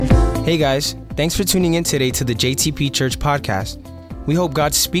Hey guys, thanks for tuning in today to the JTP Church podcast. We hope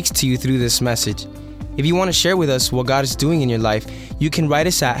God speaks to you through this message. If you want to share with us what God is doing in your life, you can write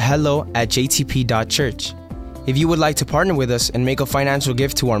us at hello@jtp.church. If you would like to partner with us and make a financial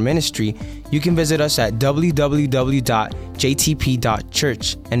gift to our ministry, you can visit us at www.jtp.church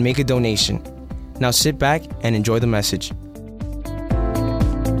and make a donation. Now sit back and enjoy the message.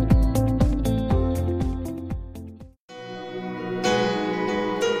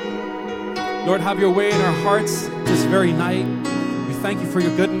 Lord, have your way in our hearts this very night. We thank you for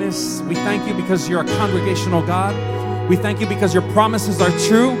your goodness. We thank you because you're a congregational God. We thank you because your promises are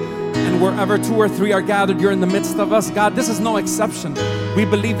true. And wherever 2 or 3 are gathered, you're in the midst of us. God, this is no exception. We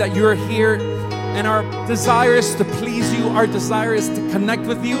believe that you're here, and our desire is to please you. Our desire is to connect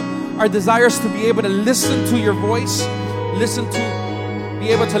with you. Our desire is to be able to listen to your voice, be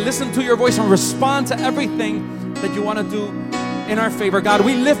able to listen to your voice and respond to everything that you want to do in our favor. God,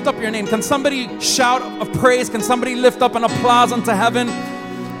 we lift up your name. Can somebody shout of praise? Can somebody lift up an applause unto heaven?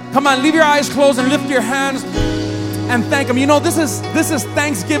 Come on, leave your eyes closed and lift your hands and thank him. You know, this is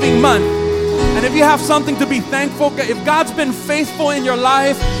Thanksgiving month. And if you have something to be thankful, if God's been faithful in your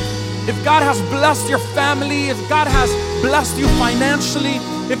life, if God has blessed your family, if God has blessed you financially,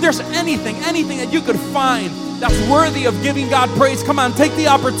 if there's anything that you could find that's worthy of giving God praise, come on, take the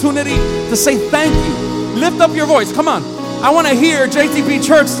opportunity to say thank you. Lift up your voice. Come on. I want to hear JTP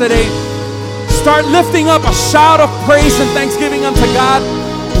Church today start lifting up a shout of praise and thanksgiving unto God.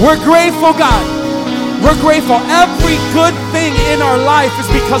 We're grateful, God. We're grateful. Every good thing in our life is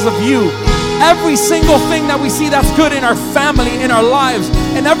because of you. Every single thing that we see that's good in our family, in our lives,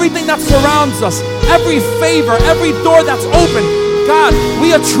 and everything that surrounds us, every favor, every door that's open, God,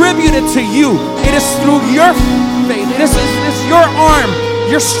 we attribute it to you. It is through your faith. It is your arm,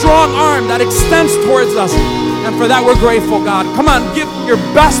 your strong arm that extends towards us. And for that, we're grateful, God. Come on, give your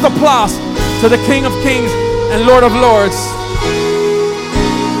best applause to the King of Kings and Lord of Lords.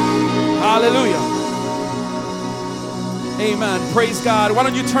 Hallelujah. Amen. Praise God. Why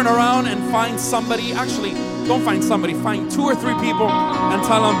don't you turn around and find somebody. Actually, don't find somebody. Find 2 or 3 people and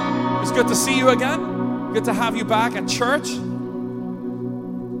tell them, it's good to see you again. Good to have you back at church.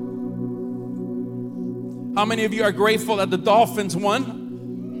 How many of you are grateful that the Dolphins won?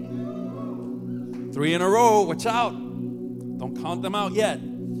 3 in a row. Watch out. Don't count them out yet.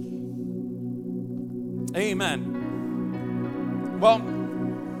 Amen. Well,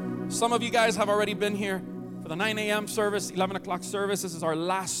 some of you guys have already been here for the 9 a.m. service, 11 o'clock service. This is our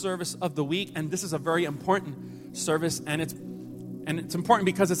last service of the week, and this is a very important service, and it's important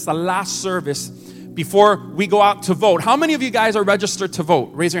because it's the last service before we go out to vote. How many of you guys are registered to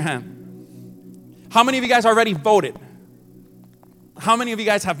vote? Raise your hand. How many of you guys already voted? How many of you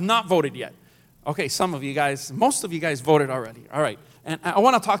guys have not voted yet? Okay, some of you guys, most of you guys voted already. All right. And I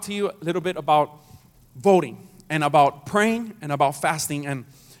want to talk to you a little bit about voting and about praying and about fasting. And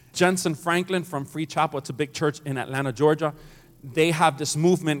Jensen Franklin from Free Chapel, it's a big church in Atlanta, Georgia. They have this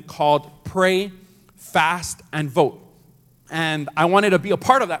movement called Pray, Fast, and Vote. And I wanted to be a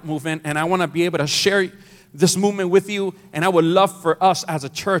part of that movement, and I want to be able to share this movement with you. And I would love for us as a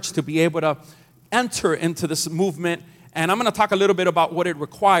church to be able to enter into this movement. And I'm going to talk a little bit about what it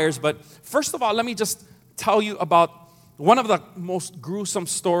requires. But first of all, let me just tell you about one of the most gruesome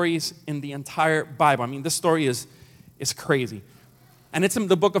stories in the entire Bible. I mean, this story is crazy. And it's in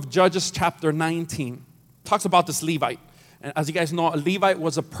the book of Judges chapter 19. It talks about this Levite. And as you guys know, a Levite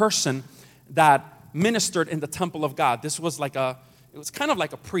was a person that ministered in the temple of God. This was it was kind of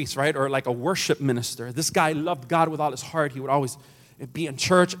like a priest, right? Or like a worship minister. This guy loved God with all his heart. He would always be in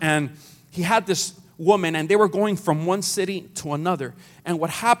church. And he had this woman, and they were going from one city to another. And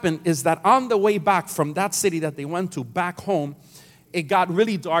what happened is that on the way back from that city that they went to back home, it got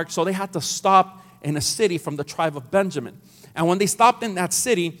really dark, so they had to stop in a city from the tribe of Benjamin. And when they stopped in that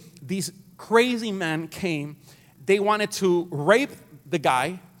city, these crazy men came. They wanted to rape the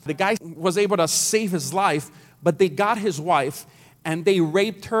guy. The guy was able to save his life, but they got his wife, and they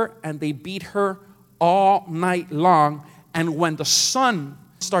raped her, and they beat her all night long. And when the sun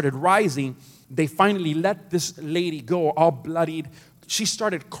started rising, they finally let this lady go, all bloodied. She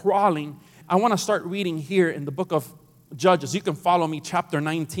started crawling. I want to start reading here in the book of Judges. You can follow me, chapter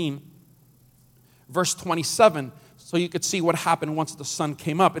 19, verse 27, so you could see what happened once the sun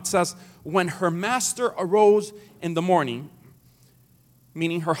came up. It says, when her master arose in the morning,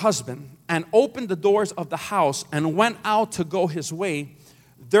 meaning her husband, and opened the doors of the house and went out to go his way,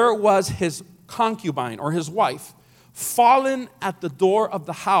 there was his concubine or his wife fallen at the door of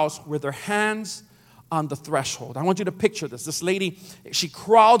the house with her hands on the threshold. I want you to picture this. This lady, she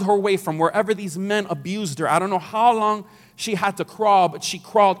crawled her way from wherever these men abused her. I don't know how long she had to crawl, but she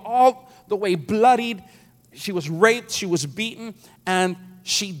crawled all the way bloodied. She was raped, she was beaten, and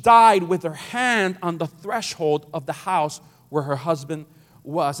she died with her hand on the threshold of the house where her husband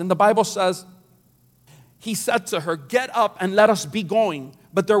was. And the Bible says, he said to her, "Get up and let us be going."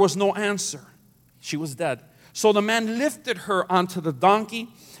 But there was no answer. She was dead. So the man lifted her onto the donkey,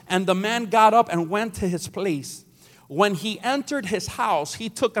 and the man got up and went to his place. When he entered his house, he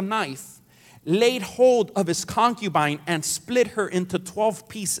took a knife, laid hold of his concubine, and split her into 12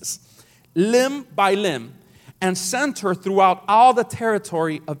 pieces, limb by limb, and sent her throughout all the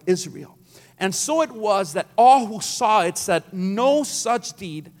territory of Israel. And so it was that all who saw it said, "No such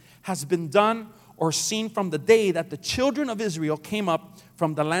deed has been done or seen from the day that the children of Israel came up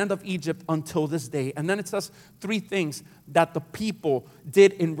from the land of Egypt until this day." And then it says 3 things that the people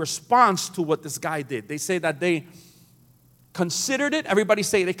did in response to what this guy did. They say that they considered it. Everybody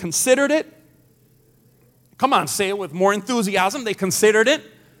say they considered it. Come on, say it with more enthusiasm. They considered it.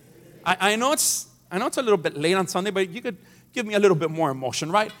 I know it's a little bit late on Sunday, but you could give me a little bit more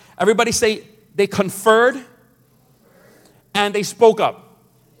emotion, right? Everybody say they conferred and they spoke up.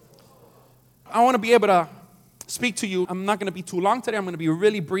 I want to be able to speak to you. I'm not going to be too long today. I'm going to be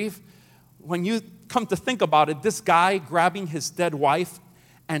really brief. When you come to think about it, this guy grabbing his dead wife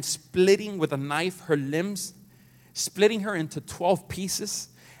and splitting with a knife her limbs, splitting her into 12 pieces,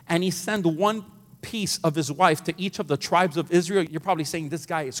 and he sent one piece of his wife to each of the tribes of Israel. You're probably saying this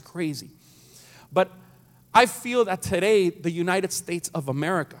guy is crazy. But I feel that today, the United States of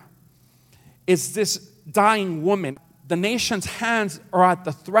America is this dying woman. The nation's hands are at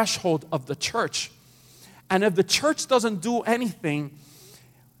the threshold of the church. And if the church doesn't do anything,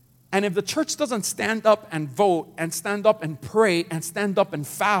 and if the church doesn't stand up and vote, and stand up and pray, and stand up and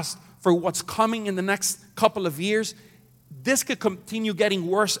fast for what's coming in the next couple of years, this could continue getting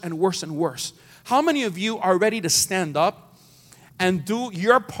worse and worse and worse. How many of you are ready to stand up and do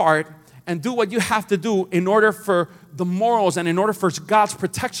your part and do what you have to do in order for the morals and in order for God's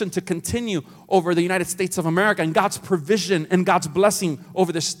protection to continue over the United States of America, and God's provision and God's blessing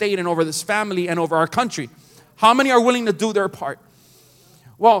over the state and over this family and over our country? How many are willing to do their part?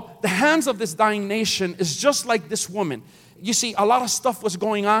 Well, the hands of this dying nation is just like this woman. You see, a lot of stuff was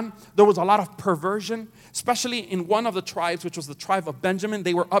going on. There was a lot of perversion, especially in one of the tribes, which was the tribe of Benjamin.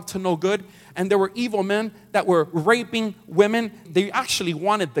 They were up to no good, and there were evil men that were raping women. They actually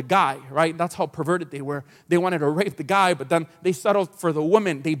wanted the guy, right? That's how perverted they were. They wanted to rape the guy, but then they settled for the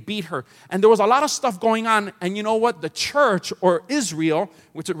woman. They beat her. And there was a lot of stuff going on, and you know what? The church, or Israel,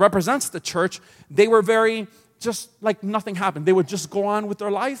 which represents the church, they were very just like nothing happened. They would just go on with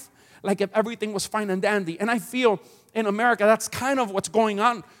their life like if everything was fine and dandy. And I feel in America, that's kind of what's going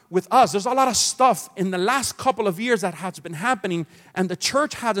on with us. There's a lot of stuff in the last couple of years that has been happening, and the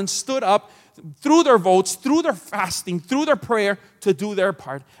church hasn't stood up through their votes, through their fasting, through their prayer to do their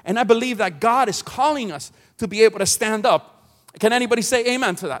part. And I believe that God is calling us to be able to stand up. Can anybody say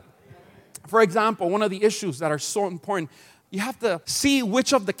amen to that? For example, one of the issues that are so important, you have to see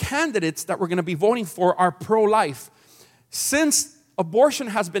which of the candidates that we're going to be voting for are pro-life. Since abortion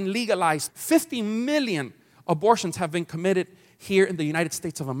has been legalized, 50 million abortions have been committed here in the United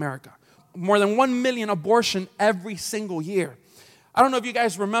States of America. More than 1 million abortions every single year. I don't know if you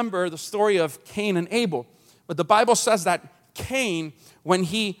guys remember the story of Cain and Abel, but the Bible says that Cain, when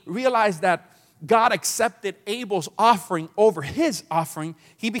he realized that God accepted Abel's offering over his offering,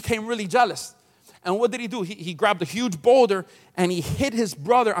 he became really jealous. And what did he do? He grabbed a huge boulder and he hit his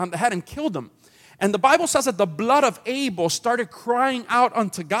brother on the head and killed him. And the Bible says that the blood of Abel started crying out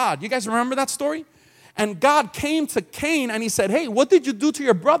unto God. You guys remember that story? And God came to Cain and he said, "Hey, what did you do to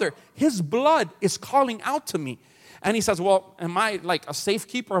your brother? His blood is calling out to me." And he says, "Well, am I like a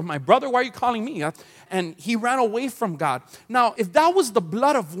safekeeper of my brother? Why are you calling me?" And he ran away from God. Now, if that was the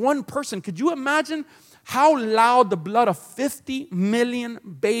blood of one person, could you imagine how loud the blood of 50 million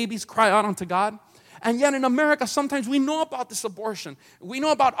babies cry out unto God? And yet in America, sometimes we know about this abortion. We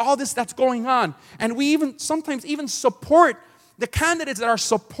know about all this that's going on. And we sometimes even support the candidates that are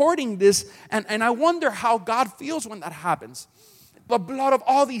supporting this. And I wonder how God feels when that happens. The blood of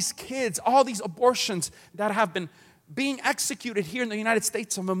all these kids, all these abortions that have been being executed here in the United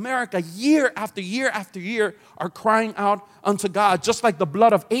States of America year after year after year are crying out unto God, just like the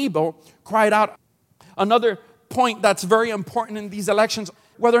blood of Abel cried out. Another point that's very important in these elections,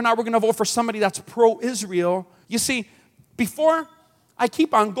 whether or not we're going to vote for somebody that's pro-Israel. You see, before I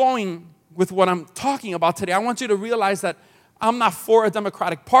keep on going with what I'm talking about today, I want you to realize that I'm not for a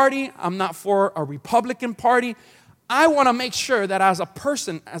Democratic Party. I'm not for a Republican Party. I want to make sure that as a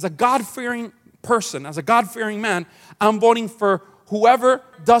person, as a God-fearing person, as a God-fearing man, I'm voting for whoever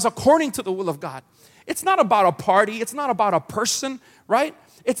does according to the will of God. It's not about a party. It's not about a person, right?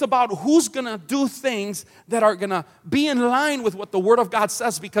 It's about who's going to do things that are going to be in line with what the Word of God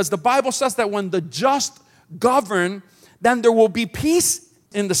says, because the Bible says that when the just govern, then there will be peace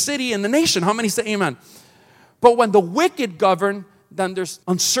in the city and the nation. How many say amen? But when the wicked govern, then there's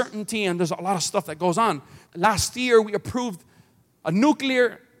uncertainty and there's a lot of stuff that goes on. Last year, we approved a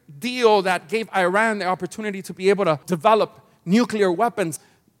nuclear deal that gave Iran the opportunity to be able to develop nuclear weapons.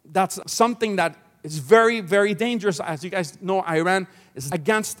 That's something that is very, very dangerous. As you guys know, Iran is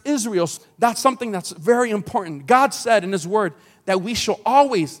against Israel. That's something that's very important. God said in His Word that we shall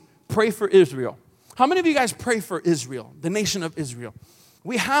always pray for Israel. How many of you guys pray for Israel, the nation of Israel?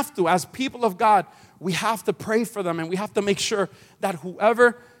 We have to, as people of God, we have to pray for them, and we have to make sure that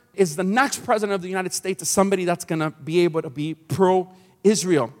whoever is the next president of the United States is somebody that's going to be able to be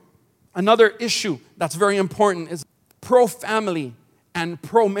pro-Israel. Another issue that's very important is pro-family and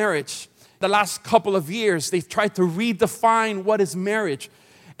pro-marriage. The last couple of years, they've tried to redefine what is marriage.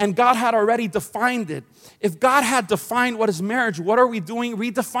 And God had already defined it. If God had defined what is marriage, what are we doing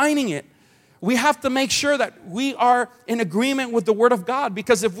redefining it? We have to make sure that we are in agreement with the Word of God.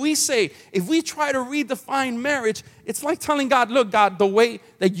 Because if we try to redefine marriage, it's like telling God, look, God, the way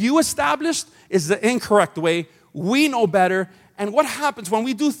that you established is the incorrect way. We know better. And what happens when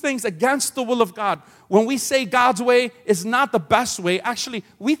we do things against the will of God? When we say God's way is not the best way, actually,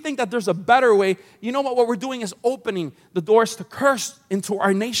 we think that there's a better way. You know what? What we're doing is opening the doors to curse into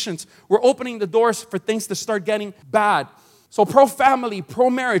our nations. We're opening the doors for things to start getting bad. So pro-family,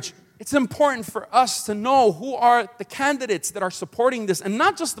 pro-marriage, it's important for us to know who are the candidates that are supporting this, and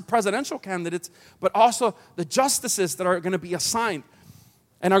not just the presidential candidates, but also the justices that are going to be assigned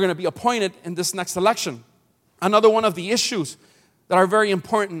and are going to be appointed in this next election. Another one of the issues that are very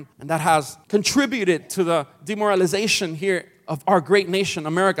important and that has contributed to the demoralization here of our great nation,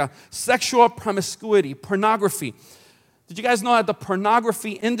 America, sexual promiscuity, pornography. Did you guys know that the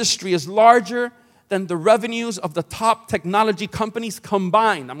pornography industry is larger than the revenues of the top technology companies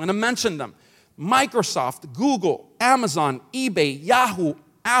combined? I'm going to mention them. Microsoft, Google, Amazon, eBay, Yahoo,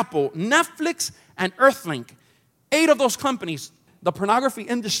 Apple, Netflix, and Earthlink. 8 of those companies, the pornography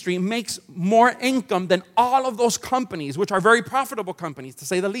industry makes more income than all of those companies, which are very profitable companies, to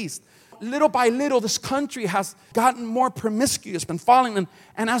say the least. Little by little, this country has gotten more promiscuous, been falling.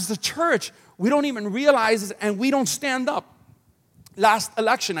 And as the church, we don't even realize it, and we don't stand up. Last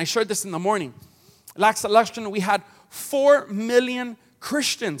election, I shared this in the morning. Last election, we had 4 million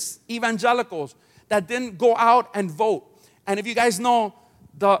Christians, evangelicals, that didn't go out and vote. And if you guys know,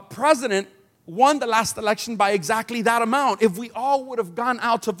 the president won the last election by exactly that amount. If we all would have gone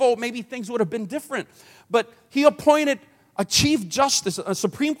out to vote, maybe things would have been different. But he appointed a chief justice, a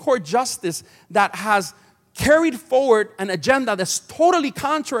Supreme Court justice that has carried forward an agenda that's totally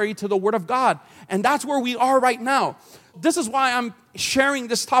contrary to the Word of God. And that's where we are right now. This is why I'm sharing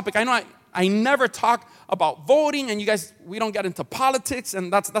this topic. I know I never talk about voting, and you guys, we don't get into politics,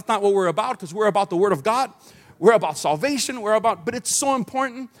 and that's not what we're about, because we're about the Word of God. We're about salvation. But it's so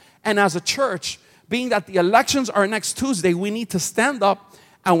important. And as a church, being that the elections are next Tuesday, we need to stand up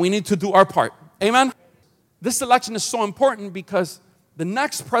and we need to do our part. Amen? This election is so important because the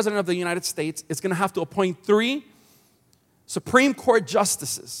next president of the United States is going to have to appoint 3 Supreme Court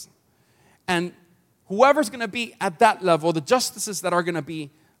justices. And whoever's going to be at that level, the justices that are going to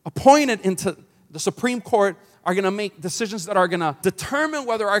be appointed into the Supreme Court are going to make decisions that are going to determine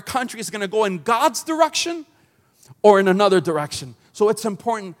whether our country is going to go in God's direction or in another direction. So it's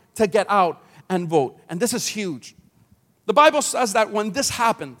important to get out and vote. And this is huge. The Bible says that when this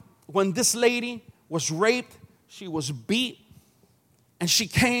happened, when this lady was raped, she was beat, and she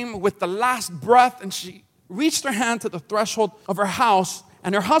came with the last breath, and she reached her hand to the threshold of her house,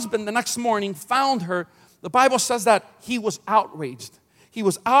 and her husband the next morning found her. The Bible says that he was outraged. He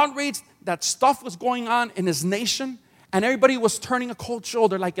was outraged that stuff was going on in his nation, and everybody was turning a cold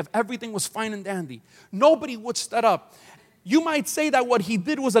shoulder like if everything was fine and dandy. Nobody would stand up. You might say that what he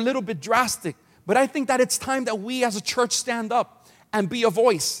did was a little bit drastic, but I think that it's time that we as a church stand up and be a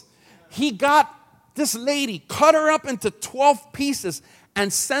voice. He got this lady, cut her up into 12 pieces,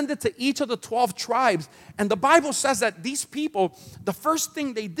 and send it to each of the 12 tribes. And the Bible says that these people, the first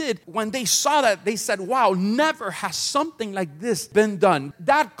thing they did when they saw that, they said, wow, never has something like this been done.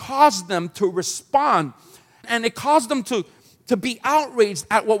 That caused them to respond, and it caused them to be outraged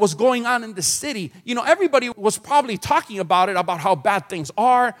at what was going on in the city. You know, everybody was probably talking about it, about how bad things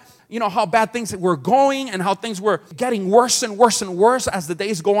are, you know, how bad things were going and how things were getting worse and worse and worse as the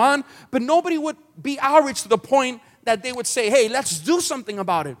days go on. But nobody would be outraged to the point that they would say, hey, let's do something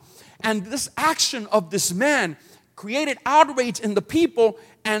about it. And this action of this man created outrage in the people,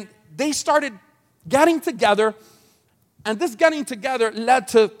 and they started getting together, and this getting together led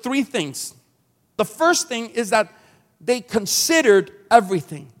to three things. The first thing is that they considered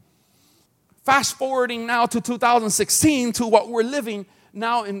everything. Fast forwarding now to 2016, to what we're living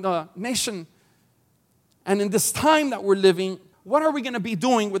now in the nation, and in this time that we're living, what are we going to be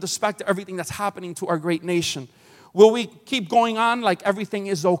doing with respect to everything that's happening to our great nation? Will we keep going on like everything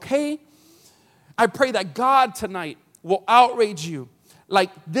is okay? I pray that God tonight will outrage you like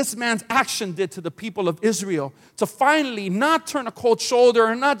this man's action did to the people of Israel, to finally not turn a cold shoulder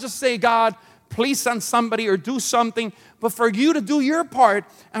and not just say, God, please send somebody or do something, but for you to do your part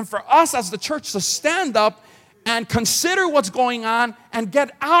and for us as the church to stand up and consider what's going on and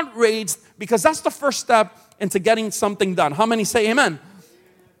get outraged, because that's the first step into getting something done. How many say amen?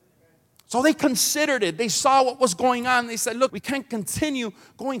 So they considered it. They saw what was going on. They said, look, we can't continue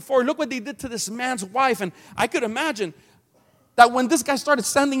going forward. Look what they did to this man's wife. And I could imagine that when this guy started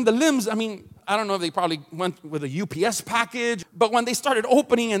sending the limbs, I mean, I don't know if they probably went with a UPS package, but when they started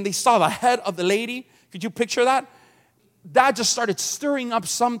opening and they saw the head of the lady, could you picture that? That just started stirring up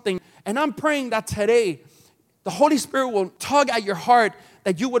something. And I'm praying that today, the Holy Spirit will tug at your heart,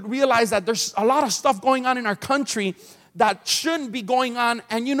 that you would realize that there's a lot of stuff going on in our country that shouldn't be going on.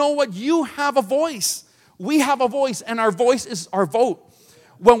 And you know what? You have a voice. We have a voice, and our voice is our vote.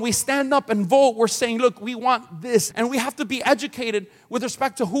 When we stand up and vote, we're saying, look, we want this. And we have to be educated with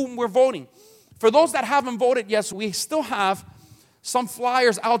respect to whom we're voting. For those that haven't voted, yes, we still have some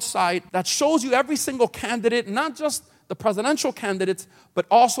flyers outside that shows you every single candidate, not just the presidential candidates, but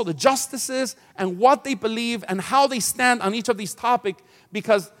also the justices and what they believe and how they stand on each of these topics.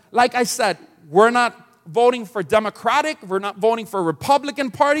 Because, like I said, we're not voting for Democratic, we're not voting for Republican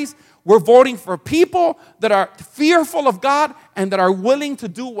parties. We're voting for people that are fearful of God and that are willing to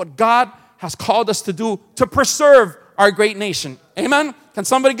do what God has called us to do to preserve our great nation. Amen? Can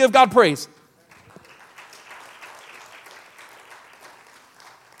somebody give God praise?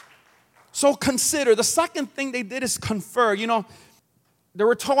 So consider. The second thing they did is confer. You know, there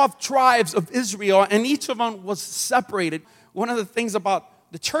were 12 tribes of Israel, and each of them was separated. One of the things about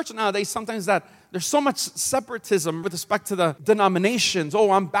the church nowadays sometimes that there's so much separatism with respect to the denominations. Oh,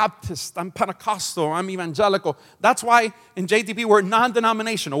 I'm Baptist, I'm Pentecostal, I'm evangelical. That's why in JTP we're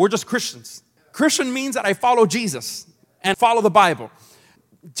non-denominational. We're just Christians. Christian means that I follow Jesus and follow the Bible.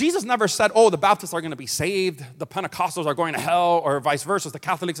 Jesus never said, oh, the Baptists are going to be saved, the Pentecostals are going to hell, or vice versa, the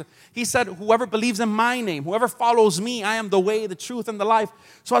Catholics. He said, whoever believes in my name, whoever follows me, I am the way, the truth, and the life.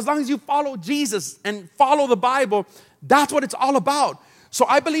 So as long as you follow Jesus and follow the Bible, that's what it's all about. So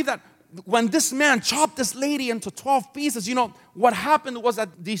I believe that when this man chopped this lady into 12 pieces, you know, what happened was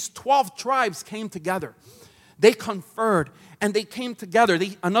that these 12 tribes came together. They conferred and they came together.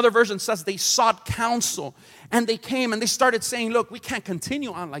 Another version says they sought counsel, and they came and they started saying, look, we can't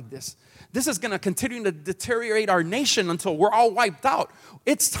continue on like this. This is going to continue to deteriorate our nation until we're all wiped out.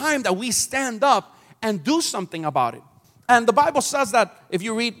 It's time that we stand up and do something about it. And the Bible says that if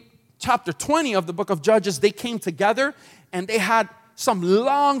you read chapter 20 of the book of Judges, they came together and they had some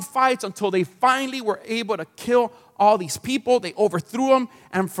long fights until they finally were able to kill all these people. They overthrew them.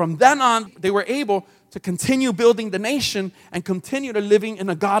 And from then on, they were able to continue building the nation and continue to living in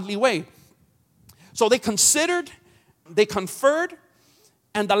a godly way. So they considered, they conferred,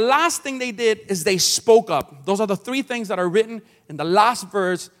 and the last thing they did is they spoke up. Those are the three things that are written in the last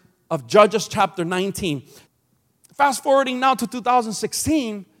verse of Judges chapter 19. Fast forwarding now to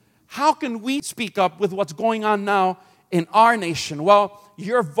 2016, how can we speak up with what's going on now in our nation? Well,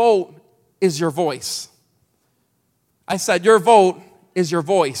 your vote is your voice. I said your vote is your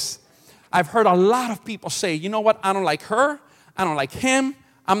voice. I've heard a lot of people say, you know what, I don't like her, I don't like him,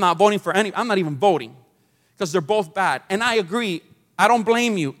 I'm not voting for any, I'm not even voting because they're both bad. And I agree, I don't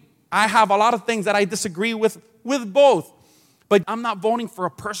blame you. I have a lot of things that I disagree with both. But I'm not voting for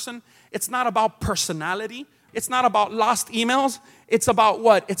a person. It's not about personality. It's not about lost emails. It's about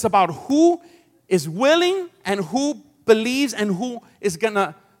what? It's about who is willing and who believes and who is going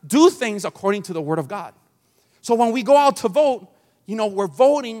to do things according to the Word of God. So when we go out to vote, you know, we're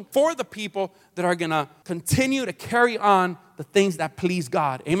voting for the people that are going to continue to carry on the things that please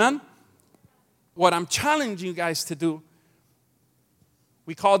God. Amen? What I'm challenging you guys to do,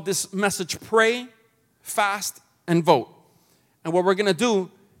 we call this message Pray, Fast, and Vote. And what we're going to do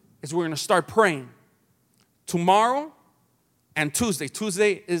is we're going to start praying. Tomorrow and Tuesday.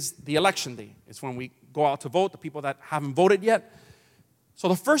 Tuesday is the election day. It's when we go out to vote, the people that haven't voted yet. So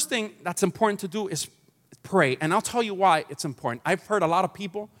the first thing that's important to do is pray. And I'll tell you why it's important. I've heard a lot of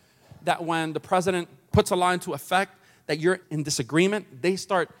people that when the president puts a law into effect, that you're in disagreement, they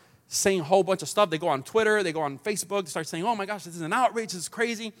start saying a whole bunch of stuff. They go on Twitter, they go on Facebook, they start saying, oh my gosh, this is an outrage, this is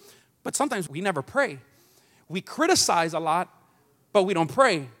crazy. But sometimes we never pray. We criticize a lot, but we don't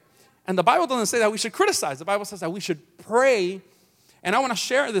pray. And the Bible doesn't say that we should criticize. The Bible says that we should pray. And I want to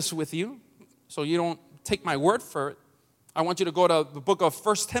share this with you so you don't take my word for it. I want you to go to the book of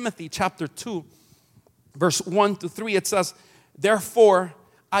 1 Timothy chapter 2, verse 1 to 3. It says, therefore,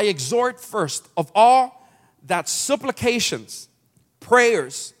 I exhort first of all that supplications,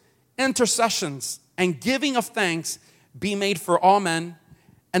 prayers, intercessions, and giving of thanks be made for all men.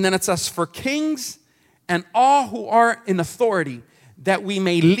 And then it says, for kings and all who are in authority, that we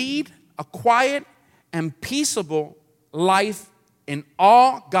may lead a quiet and peaceable life in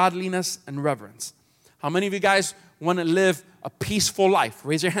all godliness and reverence. How many of you guys want to live a peaceful life?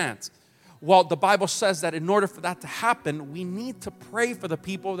 Raise your hands. Well, the Bible says that in order for that to happen, we need to pray for the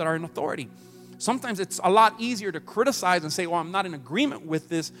people that are in authority. Sometimes it's a lot easier to criticize and say, well, I'm not in agreement with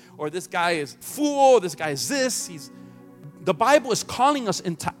this, or this guy is fool, this guy is this. The Bible is calling us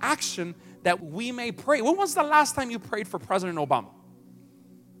into action that we may pray. When was the last time you prayed for President Obama?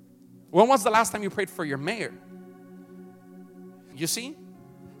 When was the last time you prayed for your mayor? You see?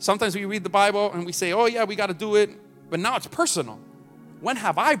 Sometimes we read the Bible and we say, oh yeah, we got to do it. But now it's personal. When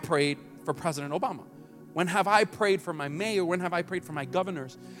have I prayed for President Obama? When have I prayed for my mayor? When have I prayed for my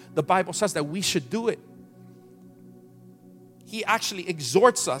governors? The Bible says that we should do it. He actually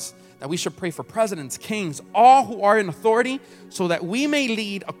exhorts us that we should pray for presidents, kings, all who are in authority, so that we may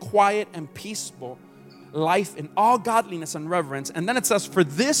lead a quiet and peaceful life in all godliness and reverence. And then it says, for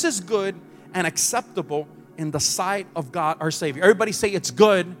this is good and acceptable in the sight of God our Savior. Everybody say it's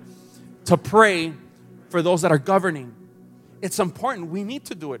good to pray for those that are governing. It's important. We need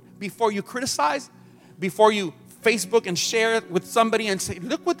to do it. Before you criticize, before you Facebook and share it with somebody and say,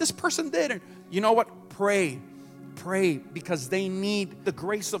 look what this person did. And you know what? Pray. Pray, because they need the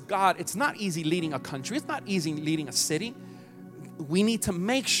grace of God. It's not easy leading a country. It's not easy leading a city. We need to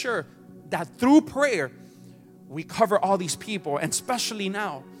make sure that through prayer, we cover all these people, and especially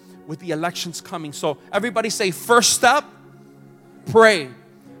now with the elections coming. So everybody say, first step, pray.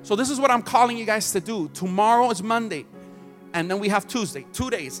 So this is what I'm calling you guys to do. Tomorrow is Monday, and then we have Tuesday, 2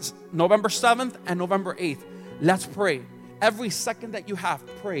 days, November 7th and November 8th. Let's pray. Every second that you have,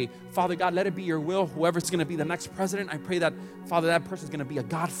 pray. Father God, let it be your will. Whoever's going to be the next president, I pray that, Father, that person's going to be a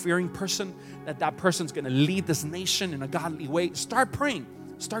God-fearing person, that person's going to lead this nation in a godly way. Start praying.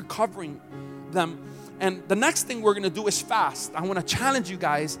 Start covering them. And the next thing we're going to do is fast. I want to challenge you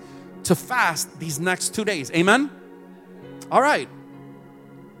guys to fast these next 2 days. Amen? All right.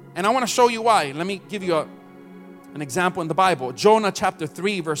 And I want to show you why. Let me give you an example in the Bible. Jonah chapter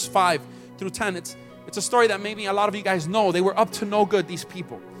 3, verse 5 through 10. It's a story that maybe a lot of you guys know. They were up to no good, these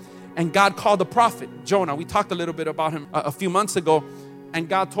people. And God called the prophet, Jonah. We talked a little bit about him a few months ago. And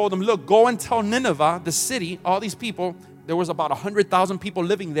God told him, look, go and tell Nineveh, the city, all these people, there was about 100,000 people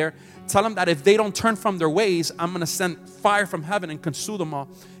living there. Tell them that if they don't turn from their ways, I'm going to send fire from heaven and consume them all.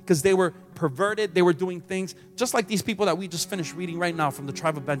 Because they were perverted. They were doing things just like these people that we just finished reading right now from the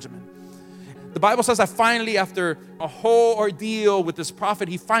tribe of Benjamin. The Bible says that finally, after a whole ordeal with this prophet,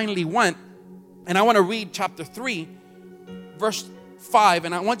 he finally went. And I want to read chapter 3, verse 5.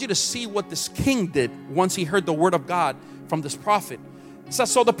 And I want you to see what this king did once he heard the word of God from this prophet. It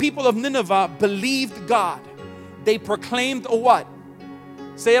says, so the people of Nineveh believed God. They proclaimed a what?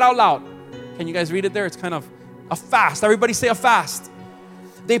 Say it out loud. Can you guys read it there? It's kind of a fast. Everybody say a fast.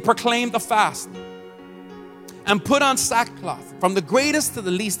 They proclaimed a fast and put on sackcloth, from the greatest to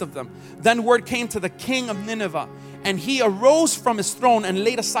the least of them. Then word came to the king of Nineveh, and he arose from his throne and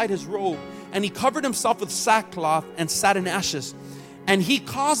laid aside his robe, and he covered himself with sackcloth and sat in ashes. And he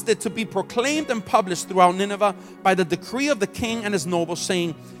caused it to be proclaimed and published throughout Nineveh by the decree of the king and his nobles,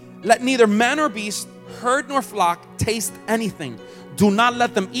 saying, let neither man nor beast, herd nor flock taste anything. Do not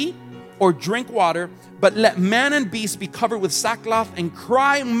let them eat or drink water, but let man and beast be covered with sackcloth and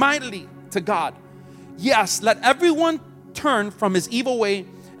cry mightily to God. Yes, let everyone turn from his evil way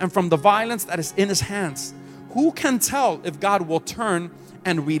and from the violence that is in his hands. Who can tell if God will turn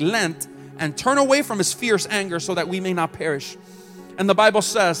and relent and turn away from his fierce anger so that we may not perish? And the Bible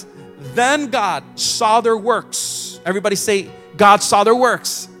says, then God saw their works. Everybody say, God saw their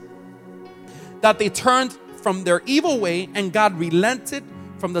works. That they turned from their evil way, and God relented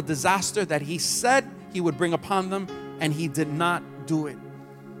from the disaster that he said he would bring upon them, and he did not do it.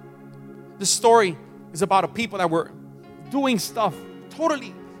 This story is about a people that were doing stuff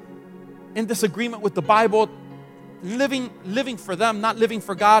totally in disagreement with the Bible, living for them, not living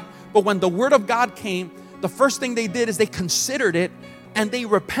for God. But when the word of God came, the first thing they did is they considered it, and they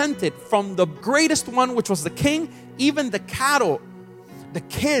repented from the greatest one, which was the king, even the cattle, the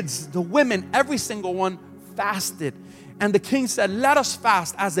kids, the women, every single one fasted. And the king said, let us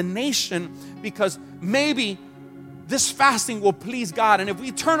fast as a nation, because maybe this fasting will please God. And if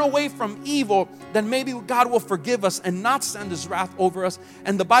we turn away from evil, then maybe God will forgive us and not send his wrath over us.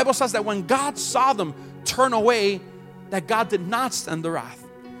 And the Bible says that when God saw them turn away, that God did not send the wrath.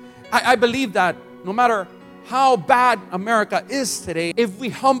 I believe that no matter how bad America is today, if we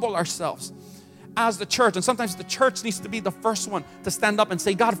humble ourselves as the church, and sometimes the church needs to be the first one to stand up and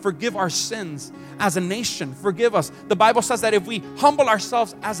say, God, forgive our sins as a nation. Forgive us. The Bible says that if we humble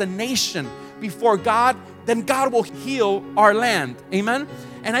ourselves as a nation before God, then God will heal our land. Amen?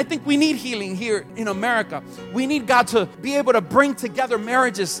 And I think we need healing here in America. We need God to be able to bring together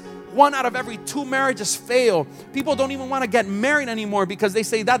marriages. 1 out of every 2 marriages fail. People don't even want to get married anymore because they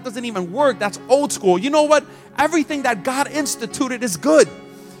say that doesn't even work. That's old school. You know what? Everything that God instituted is good.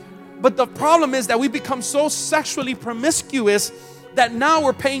 But the problem is that we become so sexually promiscuous that now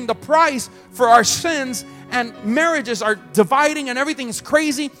we're paying the price for our sins, and marriages are dividing and everything is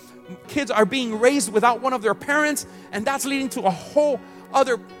crazy. Kids are being raised without one of their parents, and that's leading to a whole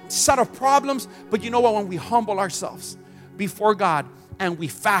other set of problems. But you know what? When we humble ourselves before God and we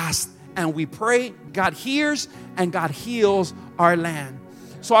fast and we pray, God hears and God heals our land.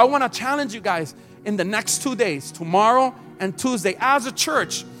 So I want to challenge you guys in the next 2 days, tomorrow and Tuesday, as a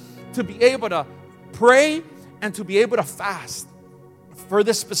church, to be able to pray and to be able to fast for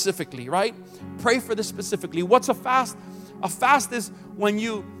this specifically, right? Pray for this specifically. What's a fast? A fast is when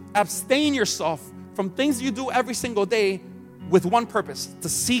you abstain yourself from things you do every single day with one purpose, to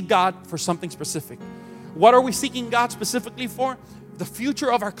seek God for something specific. What are we seeking God specifically for? The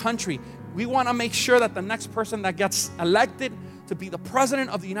future of our country. We want to make sure that the next person that gets elected to be the president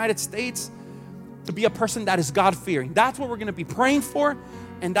of the United States, to be a person that is God-fearing. That's what we're going to be praying for,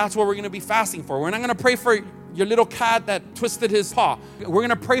 and that's what we're going to be fasting for. We're not going to pray for your little cat that twisted his paw. We're going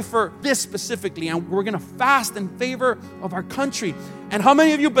to pray for this specifically, and we're going to fast in favor of our country. And how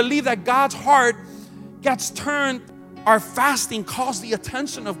many of you believe that God's heart gets turned? Our fasting calls the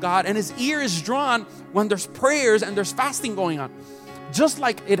attention of God, and his ear is drawn when there's prayers and there's fasting going on. Just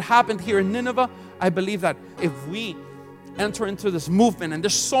like it happened here in Nineveh, I believe that if we enter into this movement, and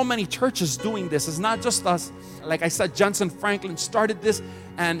there's so many churches doing this, it's not just us. Like I said, Jensen Franklin started this,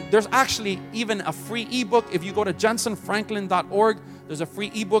 and there's actually even a free ebook. If you go to jensenfranklin.org, there's a free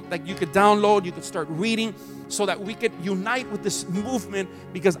ebook that you could download, you could start reading, so that we could unite with this movement,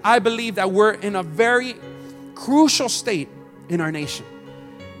 because I believe that we're in a very crucial state in our nation.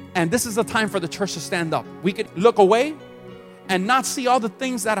 And this is the time for the church to stand up. We could look away and not see all the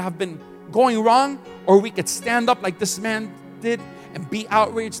things that have been going wrong, or we could stand up like this man did and be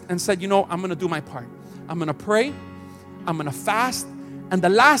outraged and said, you know, I'm going to do my part. I'm going to pray. I'm going to fast. And the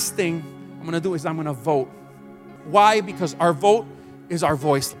last thing I'm going to do is I'm going to vote. Why? Because our vote is our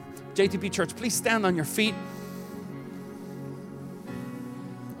voice. JTP Church, please stand on your feet.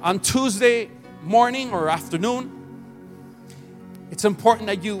 On Tuesday morning or afternoon, it's important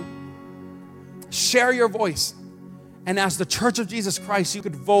that you share your voice. And as the Church of Jesus Christ, you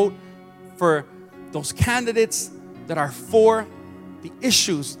could vote for those candidates that are for the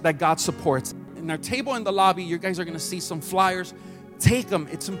issues that God supports. In our table in the lobby, you guys are going to see some flyers. Take them.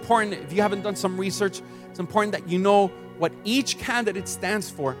 It's important. If you haven't done some research, it's important that you know what each candidate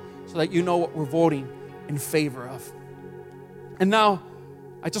stands for, so that you know what we're voting in favor of. And now,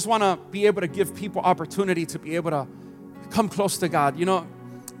 I just want to be able to give people opportunity to be able to come close to God. You know,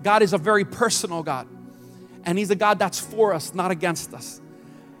 God is a very personal God. And he's a God that's for us, not against us.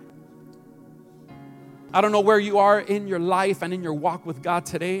 I don't know where you are in your life and in your walk with God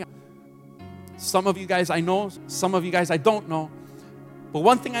today. Some of you guys I know, some of you guys I don't know. But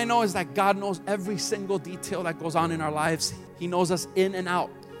one thing I know is that God knows every single detail that goes on in our lives. He knows us in and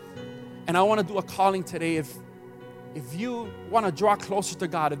out. And I want to do a calling today. If you want to draw closer to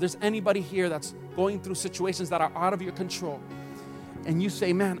God, if there's anybody here that's going through situations that are out of your control, and you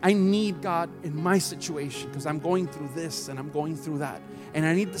say, man, I need God in my situation because I'm going through this and I'm going through that. And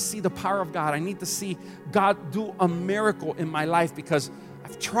I need to see the power of God. I need to see God do a miracle in my life, because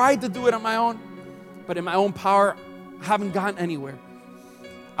I've tried to do it on my own, but in my own power, I haven't gotten anywhere.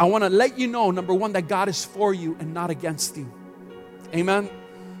 I want to let you know, number one, that God is for you and not against you. Amen.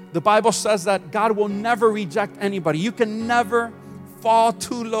 The Bible says that God will never reject anybody. You can never fall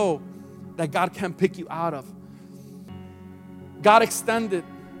too low that God can't pick you out of. God extended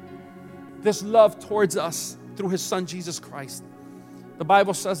this love towards us through his son, Jesus Christ. The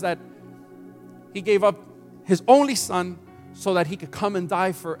Bible says that he gave up his only son so that he could come and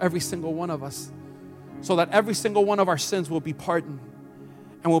die for every single one of us, so that every single one of our sins will be pardoned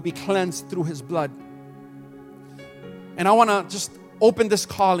and will be cleansed through his blood. And I want to just open this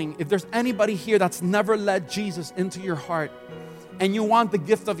calling. If there's anybody here that's never led Jesus into your heart and you want the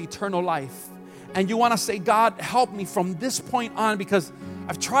gift of eternal life and you want to say, God, help me from this point on, because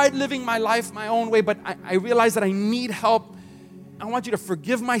I've tried living my life my own way, but I realize that I need help. I want you to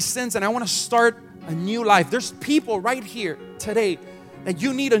forgive my sins and I want to start a new life. There's people right here today that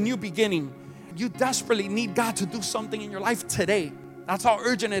you need a new beginning. You desperately need God to do something in your life today. That's how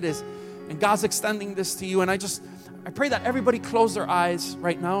urgent it is. And God's extending this to you. And I pray that everybody close their eyes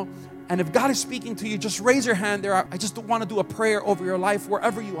right now. And if God is speaking to you, just raise your hand there. I just want to do a prayer over your life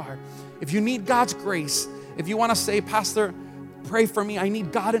wherever you are. If you need God's grace, if you want to say, Pastor, pray for me. I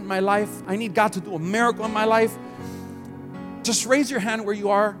need God in my life. I need God to do a miracle in my life. Just raise your hand where you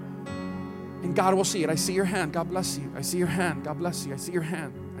are, and God will see it. I see your hand. God bless you. I see your hand. God bless you. I see your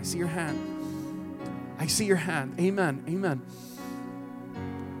hand. I see your hand. I see your hand. Amen. Amen.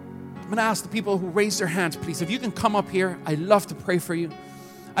 I'm going to ask the people who raise their hands, please, if you can come up here. I'd love to pray for you.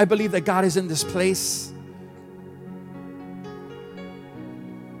 I believe that God is in this place.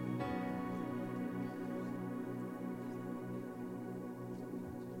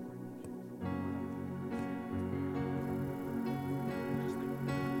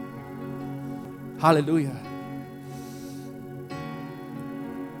 Hallelujah.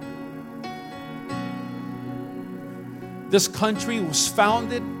 This country was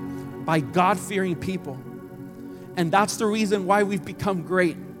founded by God-fearing people. And that's the reason why we've become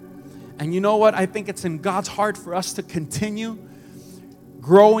great. And you know what? I think it's in God's heart for us to continue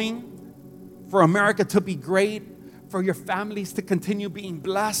growing, for America to be great, for your families to continue being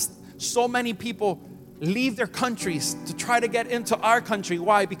blessed. So many people leave their countries to try to get into our country.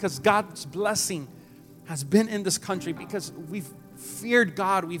 Why? Because God's blessing has been in this country, because we've feared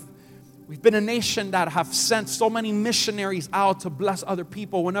God. We've been a nation that have sent so many missionaries out to bless other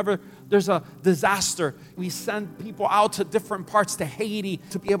people. Whenever there's a disaster, we send people out to different parts, to Haiti,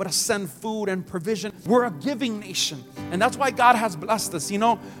 to be able to send food and provision. We're a giving nation, and that's why God has blessed us. You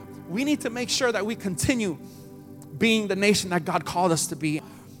know, we need to make sure that we continue being the nation that God called us to be.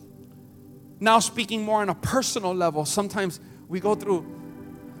 Now, speaking more on a personal level, sometimes we go through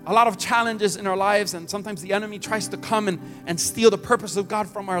a lot of challenges in our lives, and sometimes the enemy tries to come and steal the purpose of God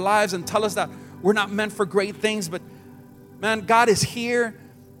from our lives and tell us that we're not meant for great things. But man, God is here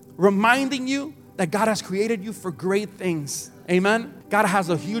reminding you that God has created you for great things. Amen. God has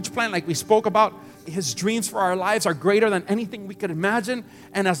a huge plan, like we spoke about. His dreams for our lives are greater than anything we could imagine.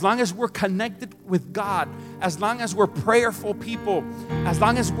 And as long as we're connected with God, as long as we're prayerful people, as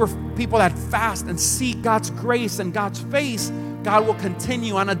long as we're people that fast and seek God's grace and God's face, God will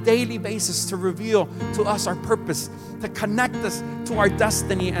continue on a daily basis to reveal to us our purpose, to connect us to our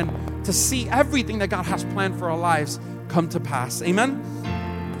destiny, and to see everything that God has planned for our lives come to pass. Amen.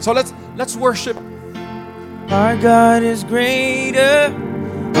 So let's worship. Our God is greater.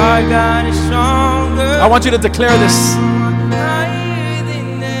 Our God is stronger. I want you to declare this. Higher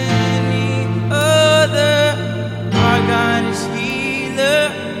than any other. Our God is healer.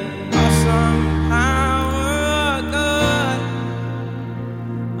 Awesome power.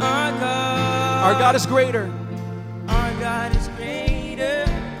 Our God. Our God is greater.